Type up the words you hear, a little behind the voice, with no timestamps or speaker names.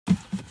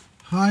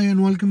Hi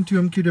and welcome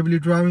to MQW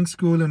Driving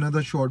School,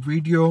 another short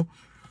video.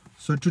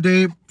 So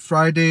today,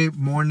 Friday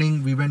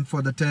morning, we went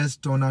for the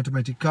test on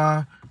automatic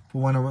car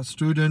for one of our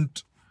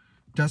student.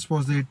 Test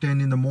was 8:10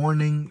 in the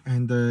morning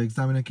and the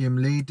examiner came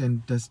late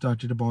and test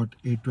started about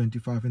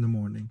 8:25 in the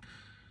morning.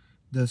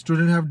 The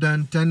student have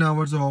done 10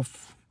 hours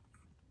of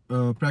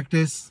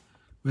practice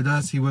with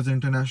us. He was an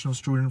international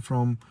student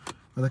from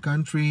other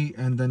country,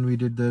 and then we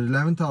did the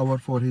 11th hour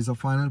for his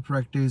final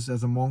practice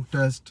as a mock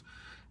test,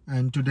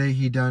 and today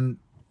he done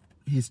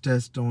his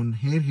test on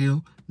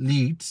Harehill,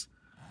 Leeds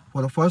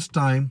for the first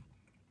time,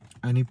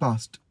 and he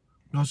passed.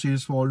 No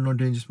serious fault, no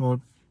dangerous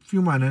fault,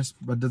 few minors,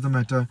 but doesn't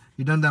matter.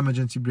 He done the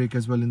emergency brake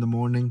as well in the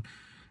morning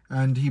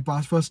and he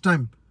passed first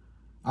time.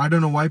 I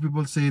don't know why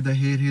people say the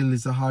Harehill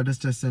is the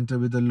hardest test center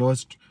with the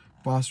lowest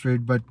pass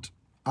rate, but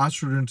our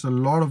students, a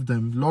lot of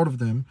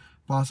them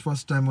pass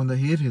first time on the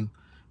Harehill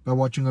by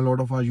watching a lot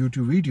of our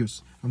YouTube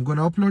videos. I'm going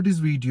to upload his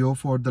video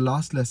for the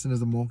last lesson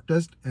as a mock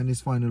test and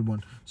his final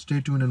one. Stay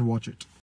tuned and watch it.